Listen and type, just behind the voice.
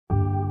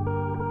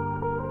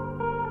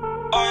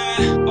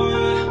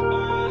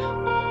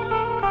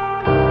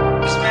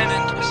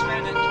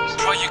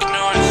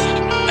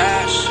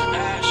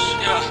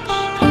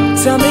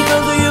Tell me,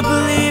 girl, do you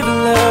believe in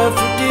love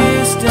for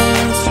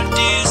distance?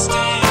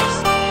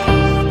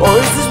 Or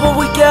is this what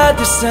we got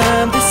this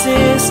time, this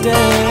instant?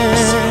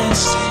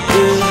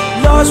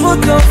 Yeah. Lost will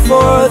come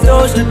for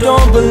those that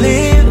don't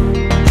believe.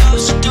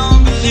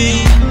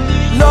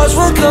 Lost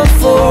will come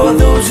for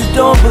those who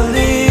don't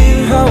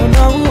believe. Oh,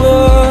 no,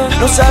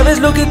 no sabes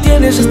lo que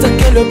tienes hasta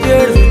que lo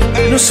pierdes.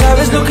 No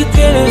sabes lo que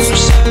tienes.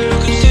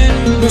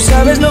 No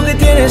sabes lo que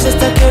tienes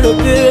hasta que lo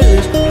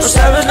pierdes. No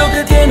sabes lo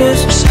que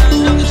tienes.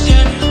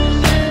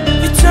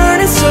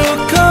 Turning so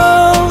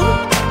cold,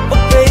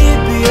 oh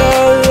baby,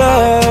 our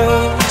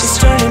love is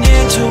turning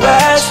into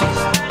ashes.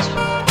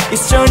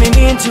 It's turning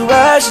into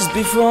ashes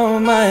before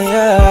my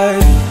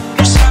eyes.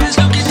 No sabes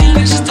lo que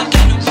tienes hasta que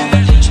lo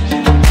pierdes.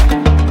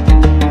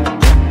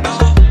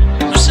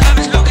 No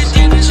sabes lo que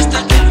tienes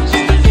hasta que lo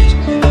pierdes.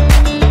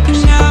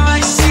 Now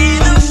I see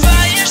the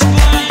fire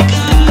spark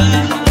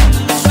up,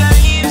 the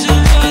flames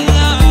of our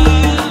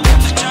love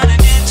are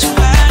turning into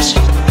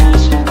ashes.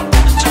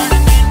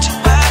 Turning into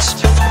ashes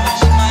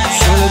before my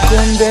eyes. Solo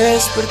con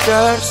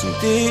despertar sin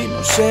ti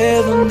no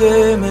sé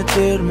dónde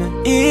meterme.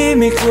 Y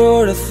mi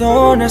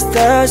corazón a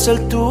estas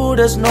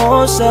alturas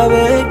no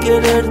sabe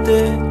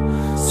quererte.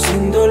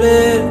 Sin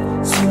doler,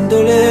 sin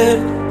doler,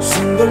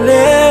 sin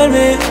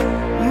dolerme.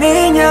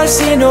 Niña,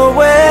 si no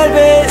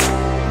vuelves,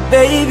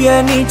 baby,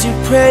 I need your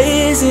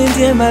presence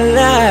in my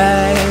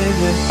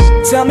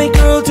life. Tell me,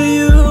 girl, do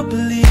you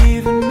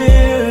believe in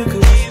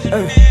miracles?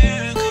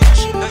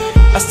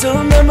 I still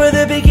remember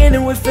the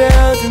beginning, we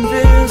felt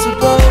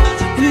invisible.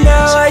 And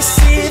now I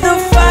see the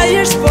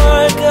fire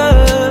spark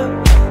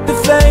up, the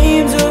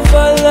flames of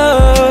our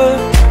love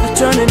are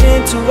turning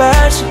into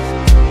ashes,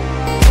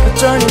 are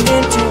turning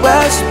into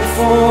ashes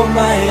before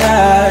my eyes.